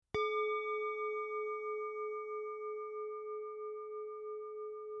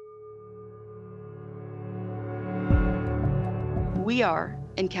We are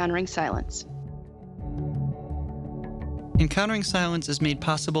Encountering Silence. Encountering Silence is made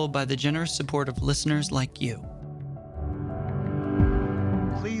possible by the generous support of listeners like you.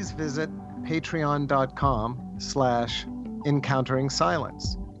 Please visit patreon.com/Encountering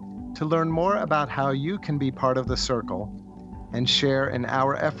Silence to learn more about how you can be part of the circle and share in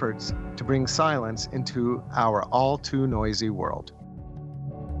our efforts to bring silence into our all too noisy world.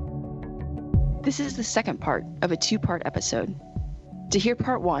 This is the second part of a two-part episode. To hear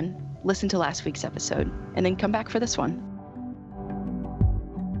part one, listen to last week's episode, and then come back for this one.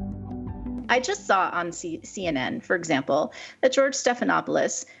 I just saw on CNN, for example, that George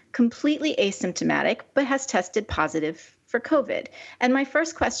Stephanopoulos, completely asymptomatic, but has tested positive for COVID. And my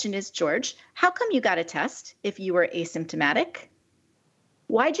first question is, George, how come you got a test if you were asymptomatic?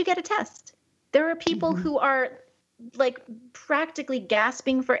 Why'd you get a test? There are people who are like practically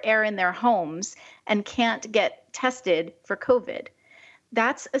gasping for air in their homes and can't get tested for COVID.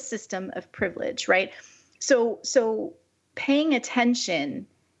 That's a system of privilege, right? So paying attention,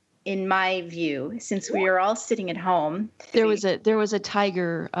 in my view, since we are all sitting at home. There was a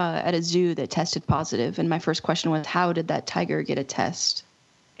tiger at a zoo that tested positive, and my first question was, how did that tiger get a test?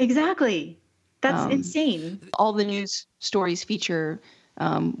 Exactly. That's insane. All the news stories feature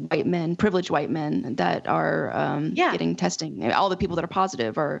white men, privileged white men that are getting testing. All the people that are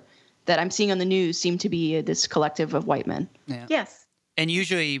positive that I'm seeing on the news seem to be this collective of white men. Yeah. Yes. And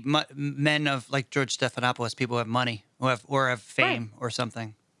usually men of like George Stephanopoulos, people who have money or have fame or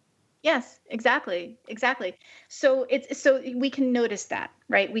something. Yes, exactly. So we can notice that,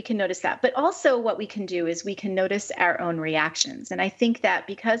 right? We can notice that. But also what we can do is we can notice our own reactions. And I think that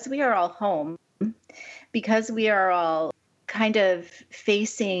because we are all home, because we are all kind of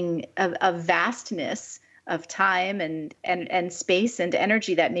facing a vastness of time and space and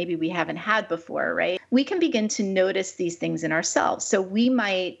energy that maybe we haven't had before, right? We can begin to notice these things in ourselves. So we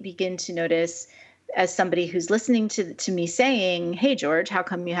might begin to notice, as somebody who's listening to me saying, hey, George, how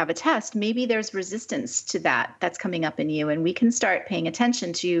come you have a test? Maybe there's resistance to that's coming up in you. And we can start paying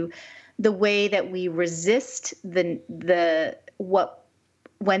attention to the way that we resist when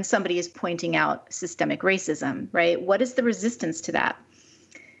somebody is pointing out systemic racism, right? What is the resistance to that?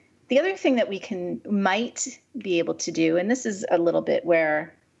 The other thing that we might be able to do, and this is a little bit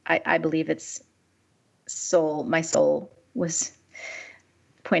where I believe my soul was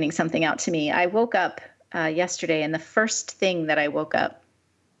pointing something out to me. I woke up yesterday, and the first thing that I woke up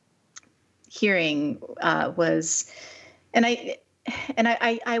hearing was, and I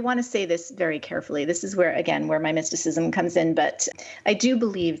want to say this very carefully. This is where my mysticism comes in. But I do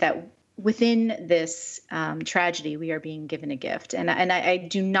believe that within this tragedy, we are being given a gift. And I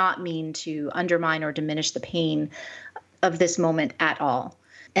do not mean to undermine or diminish the pain of this moment at all.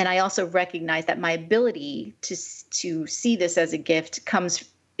 And I also recognize that my ability to see this as a gift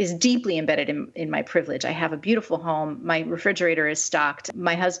is deeply embedded in my privilege. I have a beautiful home. My refrigerator is stocked.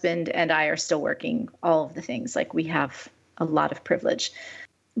 My husband and I are still working, all of the things. Like, we have a lot of privilege.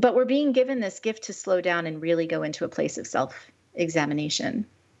 But we're being given this gift to slow down and really go into a place of self-examination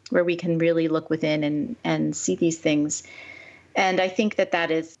where we can really look within and see these things. And I think that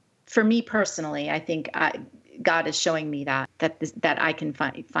is, for me personally, I think God is showing me that I can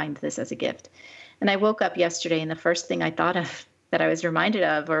find this as a gift. And I woke up yesterday, and the first thing I thought of, that I was reminded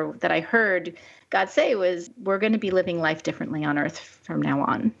of, or that I heard God say, was, we're going to be living life differently on earth from now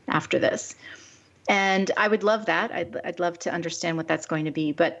on after this. And I would love that. I'd love to understand what that's going to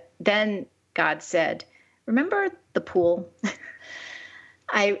be. But then God said, remember the pool?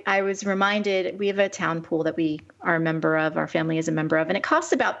 I was reminded, we have a town pool that we are a member of, our family is a member of, and it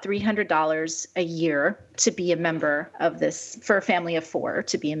costs about $300 a year to be a member of this, for a family of 4,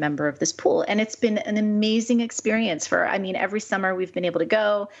 to be a member of this pool. And it's been an amazing experience every summer we've been able to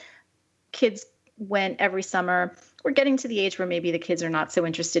go. Kids went every summer. We're getting to the age where maybe the kids are not so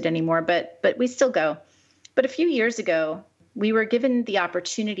interested anymore, but we still go. But a few years ago, we were given the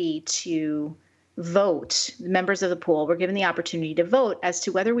opportunity to vote. Members of the pool were given the opportunity to vote as to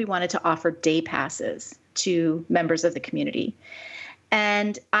whether we wanted to offer day passes to members of the community.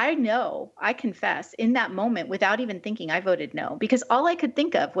 And I confess, in that moment, without even thinking, I voted no, because all I could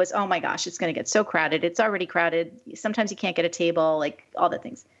think of was, oh my gosh, it's going to get so crowded. It's already crowded. Sometimes you can't get a table, like all the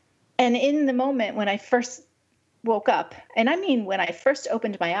things. And in the moment when I first woke up, and I mean, when I first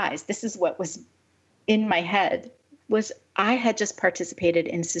opened my eyes, this is what was in my head, was I had just participated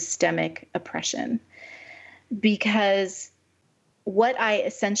in systemic oppression, because what I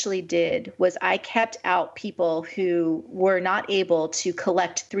essentially did was I kept out people who were not able to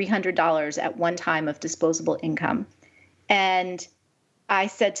collect $300 at one time of disposable income. And I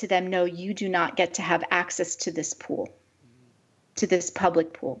said to them, no, you do not get to have access to this pool. to this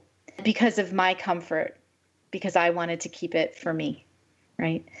public pool because of my comfort, because I wanted to keep it for me,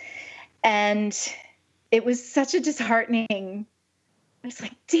 right? And it was such a disheartening, I was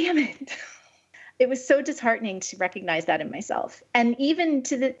like, damn it. It was so disheartening to recognize that in myself. And even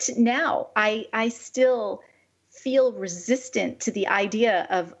to now, I still feel resistant to the idea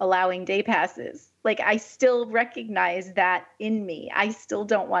of allowing day passes. Like, I still recognize that in me. I still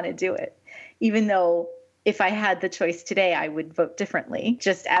don't want to do it, even though if I had the choice today, I would vote differently.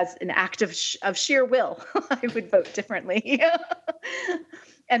 Just as an act of sheer will, I would vote differently.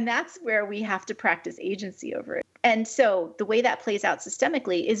 And that's where we have to practice agency over it. And so the way that plays out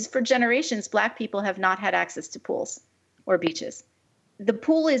systemically is, for generations, Black people have not had access to pools or beaches. The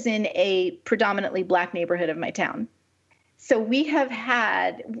pool is in a predominantly Black neighborhood of my town. So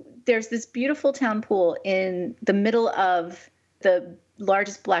there's this beautiful town pool in the middle of the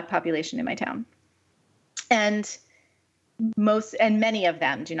largest Black population in my town. And many of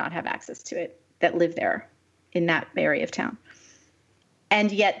them do not have access to it that live there in that area of town.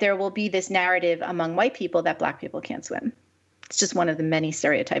 And yet there will be this narrative among white people that Black people can't swim. It's just one of the many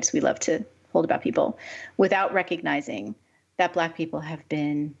stereotypes we love to hold about people, without recognizing that Black people have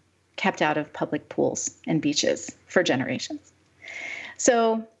been kept out of public pools and beaches for generations.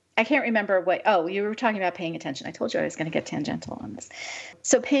 So I can't remember you were talking about paying attention. I told you I was going to get tangential on this.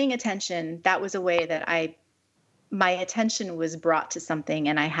 So paying attention, that was a way that my attention was brought to something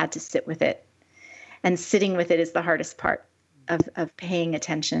and I had to sit with it. And sitting with it is the hardest part of paying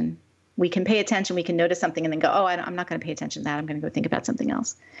attention. We can pay attention, we can notice something and then go, I'm not going to pay attention to that. I'm going to go think about something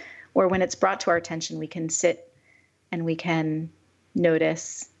else. Or when it's brought to our attention, we can sit and we can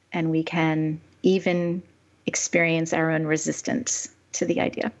notice and we can even experience our own resistance to the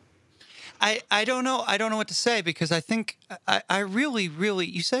idea. I don't know. I don't know what to say, because I think I really, really,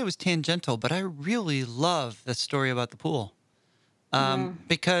 you say it was tangential, but I really love the story about the pool.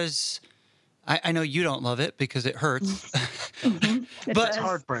 Because I know you don't love it because it hurts. But it's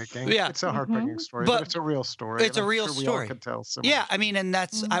heartbreaking. Yeah. It's a heartbreaking story, but it's a real story. It's a real story. We all could tell yeah. I mean, and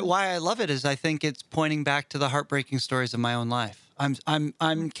that's why I love it, is I think it's pointing back to the heartbreaking stories of my own life.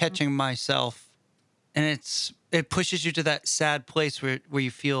 I'm catching myself, and it pushes you to that sad place where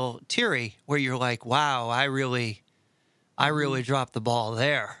you feel teary, where you're like, wow, I really dropped the ball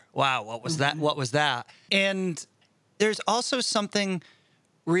there. Wow. What was that? What was that? And there's also something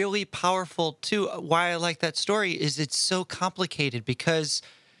really powerful too. Why I like that story is it's so complicated, because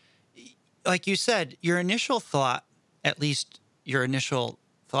like you said, your initial thought, at least your initial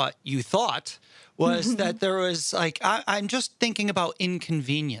thought you thought, was that there was like, I'm just thinking about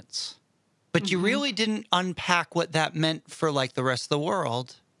inconvenience, but you really didn't unpack what that meant for like the rest of the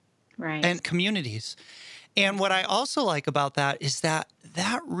world, right, and communities. And what I also like about that is that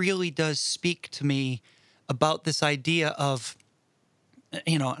really does speak to me about this idea of,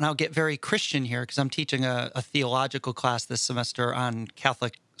 and I'll get very Christian here because I'm teaching a theological class this semester on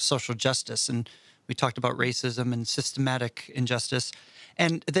Catholic social justice. And we talked about racism and systematic injustice.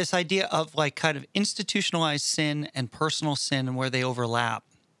 And this idea of like kind of institutionalized sin and personal sin and where they overlap.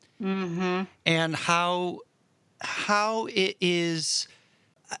 And how it is,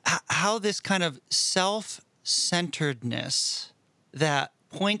 how this kind of self-centeredness that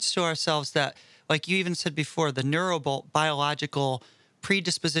points to ourselves, that, like you even said before, the neurobiological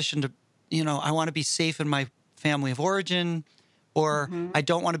predisposition to, I want to be safe in my family of origin, or I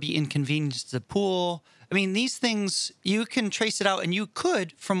don't want to be inconvenienced to the pool. I mean, these things, you can trace it out, and you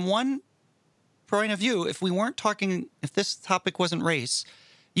could, from one point of view, if this topic wasn't race,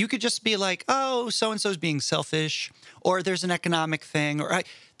 you could just be like, oh, so-and-so's being selfish, or there's an economic thing, or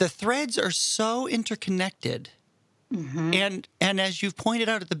the threads are so interconnected. And as you've pointed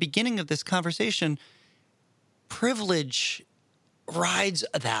out at the beginning of this conversation, privilege rides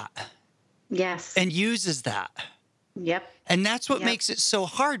that. Yes. And uses that. Yep. And that's what makes it so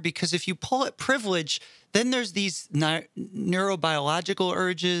hard, because if you pull at privilege, then there's these neurobiological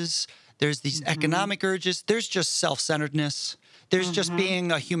urges, there's these economic urges, there's just self-centeredness. There's just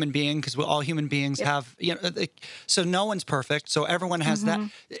being a human being, because all human beings have, so no one's perfect. So everyone has that.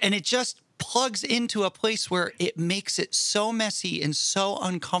 And it just plugs into a place where it makes it so messy and so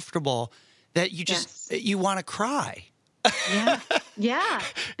uncomfortable that you just, you want to cry. Yeah,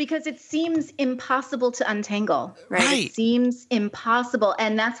 because it seems impossible to untangle, right? It seems impossible.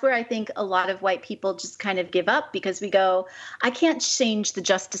 And that's where I think a lot of white people just kind of give up, because we go, I can't change the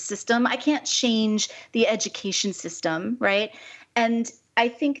justice system. I can't change the education system, right? And I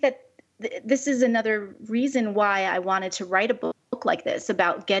think that this is another reason why I wanted to write a book like this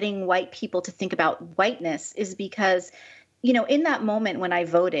about getting white people to think about whiteness, is because, in that moment when I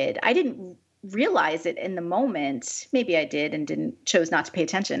voted, I didn't realize it in the moment. Maybe I did and chose not to pay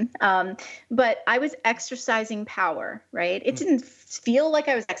attention. But I was exercising power, right? It didn't feel like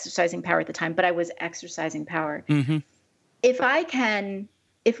I was exercising power at the time, but I was exercising power. Mm-hmm. If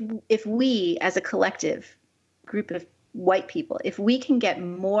we as a collective group of white people, if we can get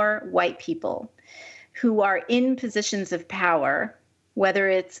more white people who are in positions of power, whether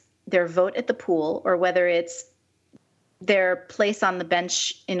it's their vote at the pool or whether it's their place on the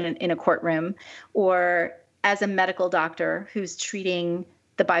bench in a courtroom or as a medical doctor who's treating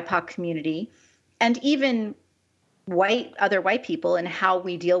the BIPOC community, and even other white people and how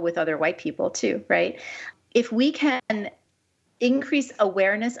we deal with other white people too, right? If we can increase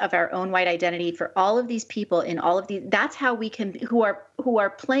awareness of our own white identity for all of these people in all of these, that's how we can, who are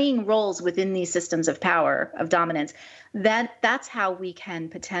playing roles within these systems of power, of dominance, that's how we can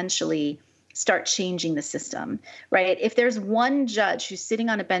potentially start changing the system, right? If there's one judge who's sitting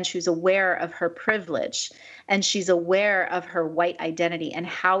on a bench who's aware of her privilege and she's aware of her white identity and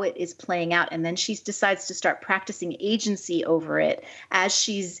how it is playing out, and then she decides to start practicing agency over it as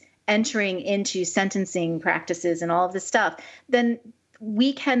she's entering into sentencing practices and all of this stuff, then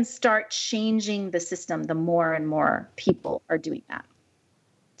we can start changing the system the more and more people are doing that.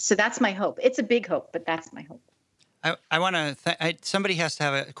 So that's my hope. It's a big hope, but that's my hope. I want to. Somebody has to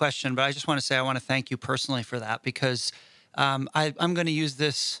have a question, but I just want to say I want to thank you personally for that, because I'm going to use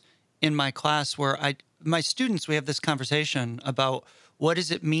this in my class where my students, we have this conversation about what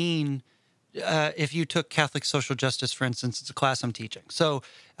does it mean if you took Catholic social justice, for instance. It's a class I'm teaching. So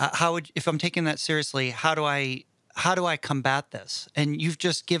if I'm taking that seriously, how do I combat this? And you've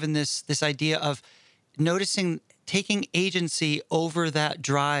just given this idea of noticing, taking agency over that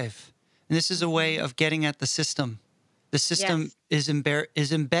drive. And this is a way of getting at the system. The system is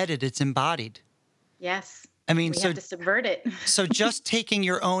embedded, it's embodied. Yes. I mean, we have to subvert it. So just taking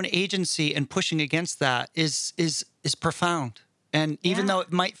your own agency and pushing against that is profound. And even though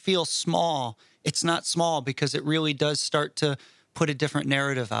it might feel small, it's not small, because it really does start to put a different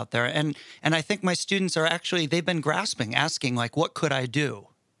narrative out there. And I think my students are they've been grasping, asking, like, what could I do?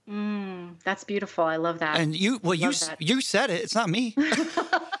 That's beautiful. I love that. And you said it. It's not me.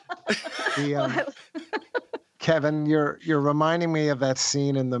 Kevin, you're reminding me of that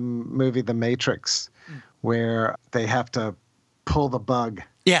scene in the movie The Matrix where they have to pull the bug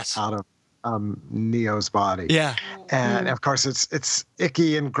out of Neo's body. Yeah. And of course it's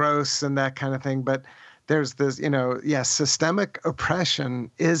icky and gross and that kind of thing, but there's this, systemic oppression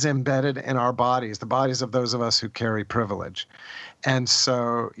is embedded in our bodies, the bodies of those of us who carry privilege. And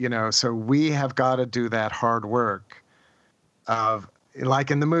so, so we have got to do that hard work of, like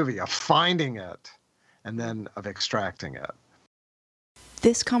in the movie, of finding it and then of extracting it.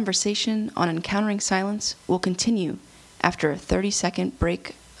 This conversation on Encountering Silence will continue after a 30-second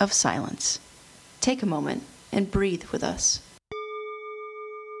break of silence. Take a moment and breathe with us.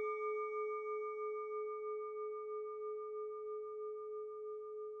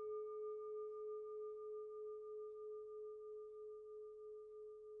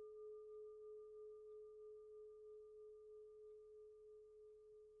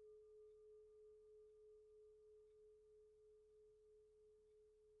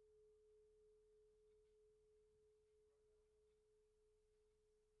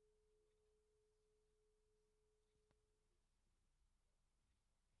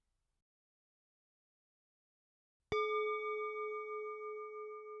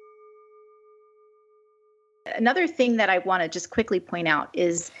 Another thing that I want to just quickly point out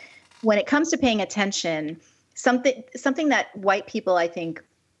is when it comes to paying attention, something that white people, I think,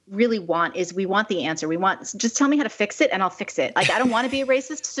 really want is we want the answer. We want, just tell me how to fix it and I'll fix it. Like, I don't want to be a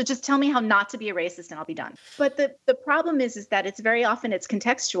racist, so just tell me how not to be a racist and I'll be done. But the problem is that it's very often it's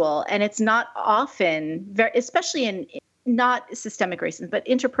contextual, and it's not often, especially in not systemic racism, but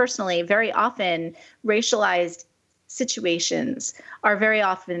interpersonally, very often racialized situations are very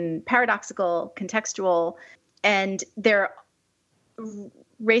often paradoxical, contextual, and they're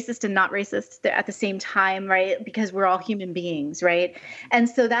racist and not racist at the same time, right? Because we're all human beings, right? And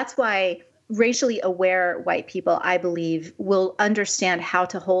so that's why racially aware white people, I believe, will understand how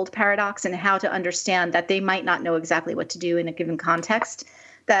to hold paradox and how to understand that they might not know exactly what to do in a given context,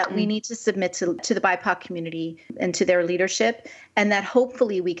 that we need to submit to the BIPOC community and to their leadership, and that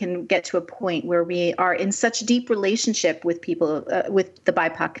hopefully we can get to a point where we are in such deep relationship with people, with the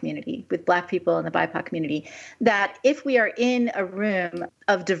BIPOC community, with Black people in the BIPOC community, that if we are in a room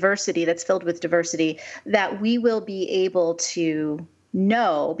of diversity that's filled with diversity, that we will be able to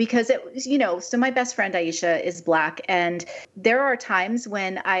know, because so my best friend Aisha is Black, and there are times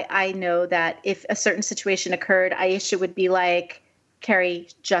when I know that if a certain situation occurred, Aisha would be like, Carrie,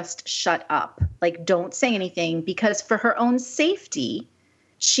 just shut up. Like, don't say anything, because for her own safety,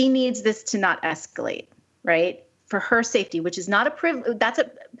 she needs this to not escalate, right? For her safety, which is not a privilege.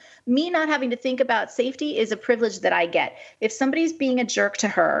 Me not having to think about safety is a privilege that I get. If somebody's being a jerk to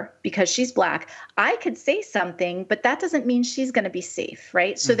her because she's Black, I could say something, but that doesn't mean she's going to be safe,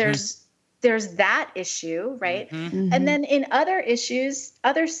 right? So there's that issue, right? Mm-hmm. And then in other issues,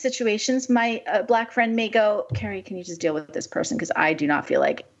 other situations, my Black friend may go, Carrie, can you just deal with this person? Because I do not feel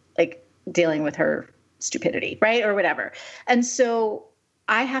like dealing with her stupidity, right? Or whatever. And so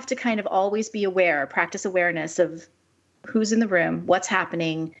I have to kind of always be aware, practice awareness of who's in the room, what's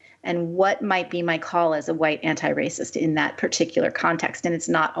happening, and what might be my call as a white anti-racist in that particular context. And it's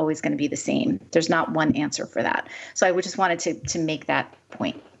not always going to be the same. There's not one answer for that. So I just wanted to make that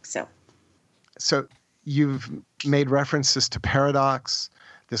point. So you've made references to paradox.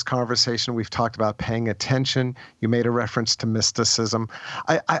 This conversation, we've talked about paying attention. You made a reference to mysticism.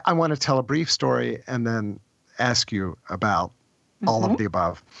 I want to tell a brief story and then ask you about all of the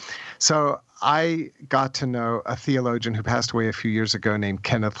above. So I got to know a theologian who passed away a few years ago named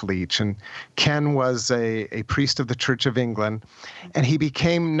Kenneth Leach. And Ken was a priest of the Church of England. And he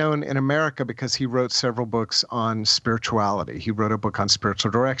became known in America because he wrote several books on spirituality. He wrote a book on spiritual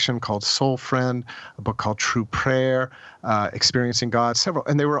direction called Soul Friend, a book called True Prayer, Experiencing God, several.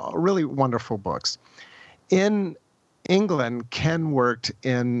 And they were really wonderful books. In England, Ken worked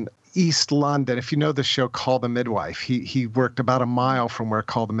in East London. If you know the show Call the Midwife, he worked about a mile from where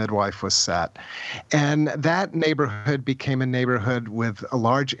Call the Midwife was set. And that neighborhood became a neighborhood with a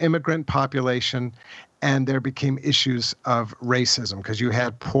large immigrant population, and there became issues of racism because you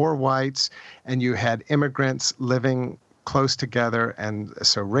had poor whites and you had immigrants living close together, and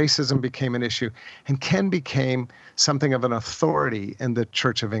so racism became an issue. And Ken became something of an authority in the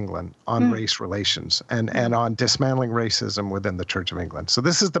Church of England on race relations and on dismantling racism within the Church of England. So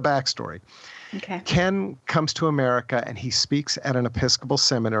this is the backstory. Okay. Ken comes to America and he speaks at an Episcopal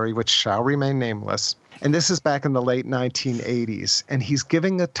seminary, which shall remain nameless. And this is back in the late 1980s. And he's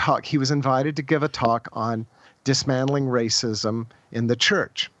giving a talk. He was invited to give a talk on dismantling racism in the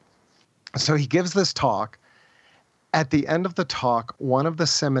church. So he gives this talk. At the end of the talk, one of the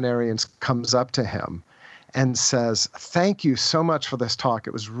seminarians comes up to him and says, "Thank you so much for this talk.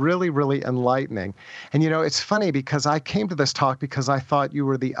 It was really, really enlightening." And, it's funny because I came to this talk because I thought you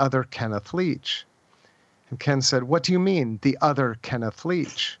were the other Kenneth Leach. And Ken said, "What do you mean, the other Kenneth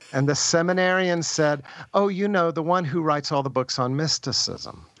Leach?" And the seminarian said, "Oh, the one who writes all the books on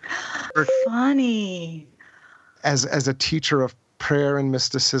mysticism." Funny. As a teacher of prayer and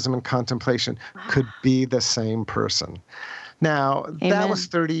mysticism and contemplation could be the same person. Now, Amen. That was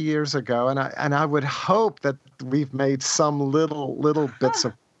 30 years ago, and I would hope that we've made some little bits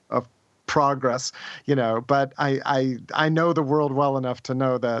of progress, but I know the world well enough to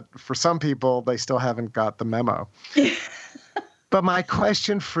know that for some people, they still haven't got the memo. But my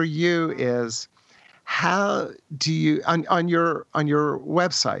question for you is, how do you, on your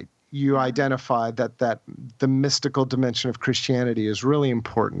website, you identified that the mystical dimension of Christianity is really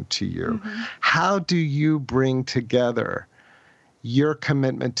important to you. Mm-hmm. How do you bring together your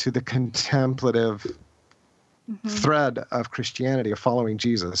commitment to the contemplative thread of Christianity, of following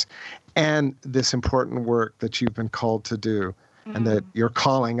Jesus, and this important work that you've been called to do and that you're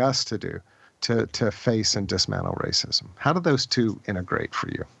calling us to do, to face and dismantle racism? How do those two integrate for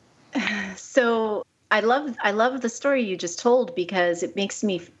you? So I love the story you just told, because it makes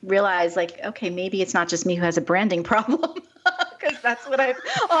me realize, okay, maybe it's not just me who has a branding problem, because that's what I've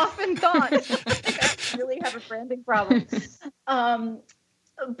often thought. I really have a branding problem.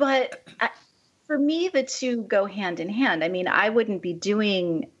 But for me, the two go hand in hand. I mean, I wouldn't be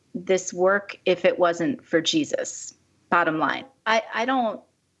doing this work if it wasn't for Jesus, bottom line. I don't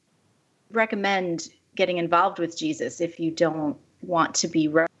recommend getting involved with Jesus if you don't want to be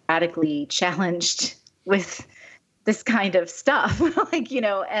radically challenged with this kind of stuff,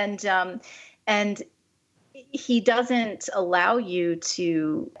 and he doesn't allow you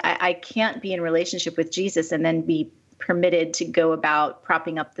to, I can't be in relationship with Jesus and then be permitted to go about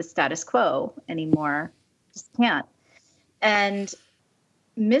propping up the status quo anymore. Just can't. And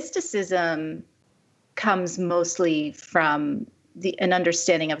mysticism comes mostly from an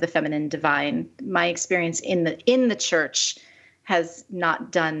understanding of the feminine divine. My experience in the church has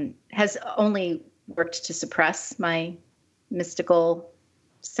only worked to suppress my mystical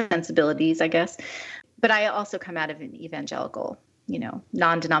sensibilities, I guess. But I also come out of an evangelical,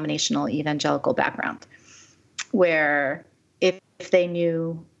 non-denominational evangelical background, where if they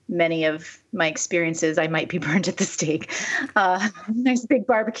knew many of my experiences, I might be burned at the stake. Nice big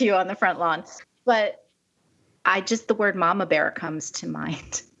barbecue on the front lawn. But the word mama bear comes to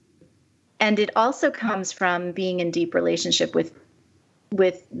mind. And it also comes from being in deep relationship with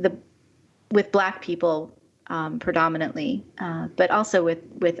Black people predominantly, but also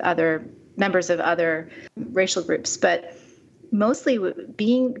with other members of other racial groups. But mostly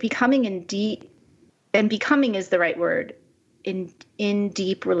becoming in deep, and becoming is the right word, in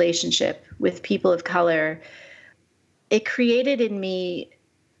deep relationship with people of color. It created in me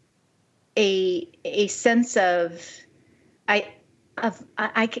a sense of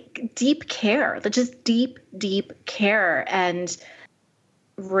deep care, just deep care and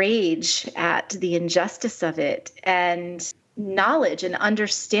rage at the injustice of it, and knowledge and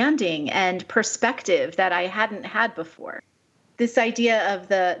understanding and perspective that I hadn't had before. This idea of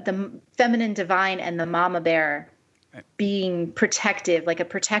the feminine divine and the mama bear being protective, like a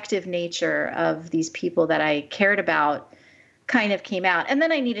protective nature of these people that I cared about, kind of came out. And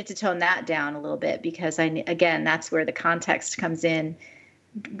then I needed to tone that down a little bit because again, that's where the context comes in.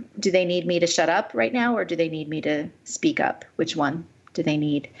 Do they need me to shut up right now, or do they need me to speak up? Which one do they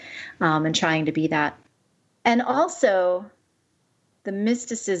need? And trying to be that. And also, the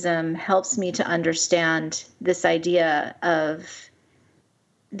mysticism helps me to understand this idea of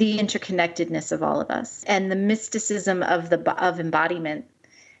the interconnectedness of all of us, and the mysticism of embodiment.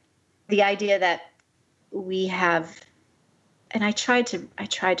 The idea that we have, and I tried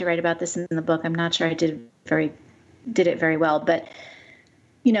to write about this in the book. I'm not sure I did it very well, but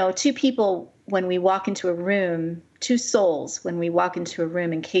two people, when we walk into a room, two souls, when we walk into a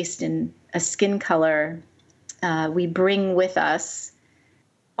room encased in a skin color, we bring with us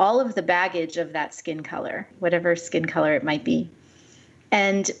all of the baggage of that skin color, whatever skin color it might be.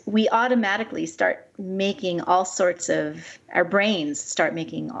 And we automatically start making our brains start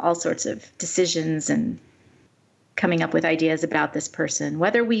making all sorts of decisions and coming up with ideas about this person,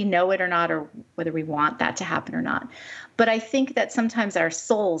 whether we know it or not, or whether we want that to happen or not. But I think that sometimes our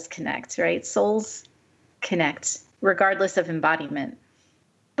souls connect, right? Souls connect regardless of embodiment.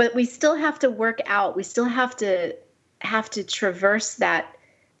 But we still have to work out. We still have to traverse that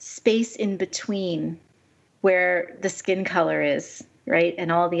space in between where the skin color is, right?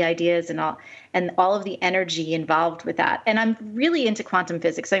 And all the ideas and all of the energy involved with that. And I'm really into quantum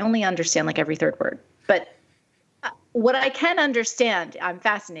physics. I only understand like every third word, but what I can understand, I'm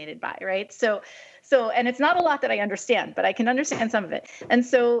fascinated by, right? So, and it's not a lot that I understand, but I can understand some of it. And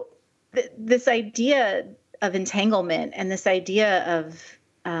so this idea of entanglement and this idea of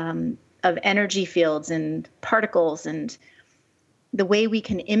energy fields and particles and the way we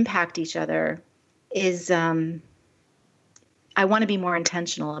can impact each other is, I want to be more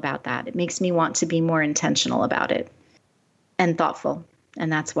intentional about that. It makes me want to be more intentional about it and thoughtful.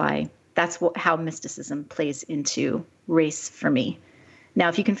 And that's how mysticism plays into race for me. Now,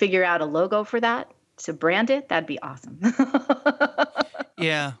 if you can figure out a logo for that to brand it, that'd be awesome.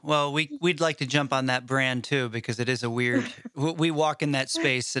 Yeah, well, we'd like to jump on that brand too, because it is a weird, we walk in that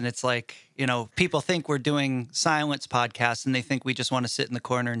space and it's like, people think we're doing silence podcasts and they think we just want to sit in the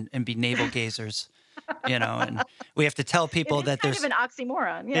corner and be navel gazers, and we have to tell people that there's kind of an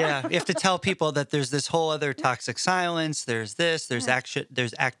oxymoron. Yeah, you have to tell people that there's this whole other toxic silence. There's action,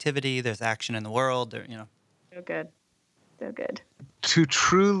 there's activity, there's action in the world. So good. So good. To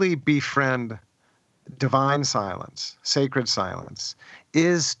truly befriend divine silence, sacred silence,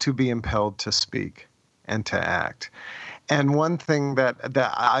 is to be impelled to speak and to act. And one thing that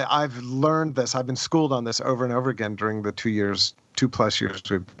I've learned this, I've been schooled on this over and over again during the 2+ years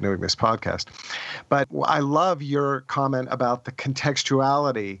we've been doing this podcast. But I love your comment about the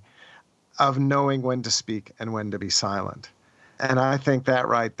contextuality of knowing when to speak and when to be silent. And I think that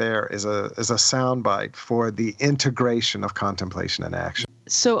right there is a soundbite for the integration of contemplation and action.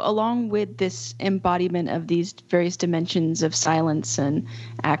 So along with this embodiment of these various dimensions of silence and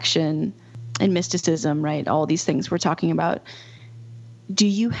action and mysticism, right, all these things we're talking about, do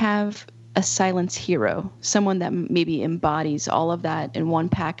you have a silence hero, someone that maybe embodies all of that in one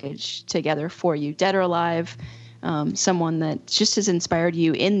package together for you, dead or alive, someone that just has inspired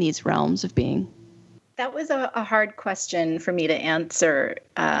you in these realms of being? That was a hard question for me to answer,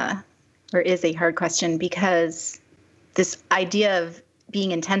 or is a hard question, because this idea of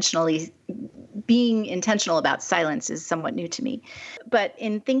being intentional about silence is somewhat new to me. But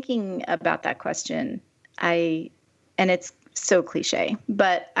in thinking about that question, and it's so cliche,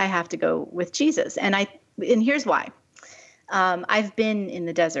 but I have to go with Jesus. And here's why. I've been in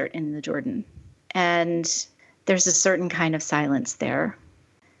the desert in the Jordan, and there's a certain kind of silence there.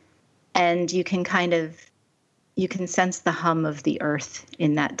 And you can sense the hum of the earth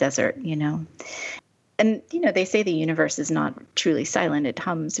in that desert, And, they say the universe is not truly silent, it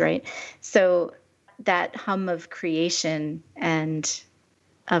hums, right? So that hum of creation and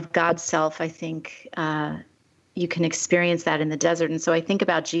of God's self, I think you can experience that in the desert. And so I think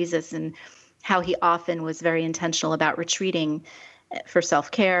about Jesus and how he often was very intentional about retreating for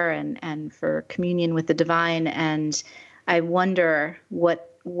self-care and for communion with the divine. And I wonder what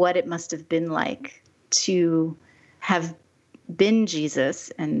it must have been like to have been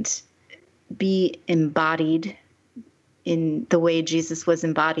Jesus and be embodied in the way Jesus was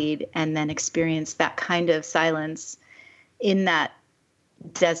embodied, and then experience that kind of silence in that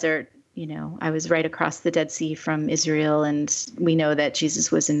desert. You know, I was right across the Dead Sea from Israel, and we know that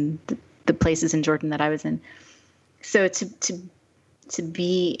Jesus was in the places in Jordan that I was in. So to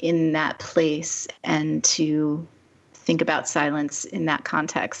be in that place and to think about silence in that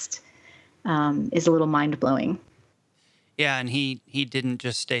context is a little mind-blowing. Yeah, and he didn't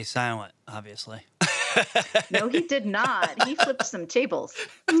just stay silent, obviously. No, he did not. He flipped some tables.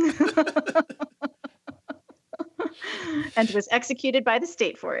 And was executed by the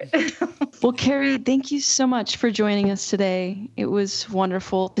state for it. Well, Carrie, thank you so much for joining us today. It was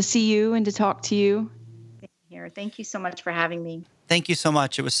wonderful to see you and to talk to you. Here, thank you so much for having me. Thank you so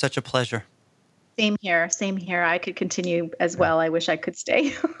much. It was such a pleasure. Same here. Same here. I could continue as well. I wish I could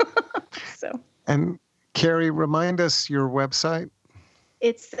stay. So. And Carrie, remind us your website.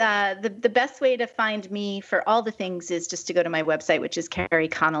 It's the best way to find me for all the things is just to go to my website, which is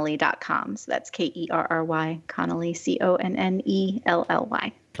carrieConnelly.com. So that's Kerry Connelly, Connelly.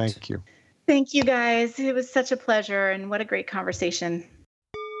 Thank you. Thank you, guys. It was such a pleasure, and what a great conversation.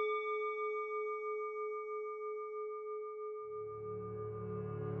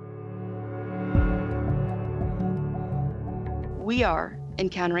 We are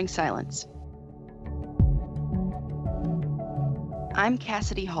Encountering Silence. I'm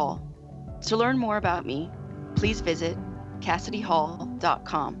Cassidy Hall. To learn more about me, please visit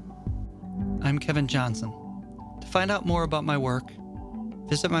CassidyHall.com. I'm Kevin Johnson. To find out more about my work,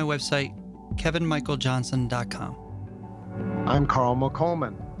 visit my website, kevinmichaeljohnson.com. I'm Carl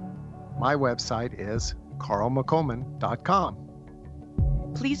McColman. My website is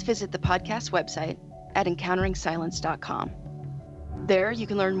carlmccolman.com. Please visit the podcast website at encounteringsilence.com. There you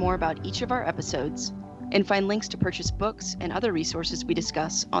can learn more about each of our episodes and find links to purchase books and other resources we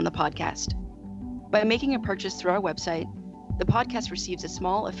discuss on the podcast. By making a purchase through our website, the podcast receives a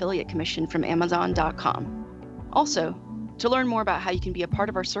small affiliate commission from Amazon.com. Also, to learn more about how you can be a part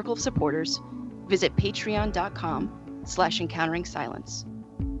of our circle of supporters, visit patreon.com/encounteringsilence.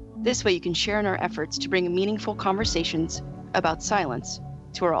 This way you can share in our efforts to bring meaningful conversations about silence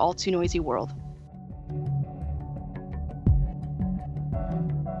to our all too noisy world.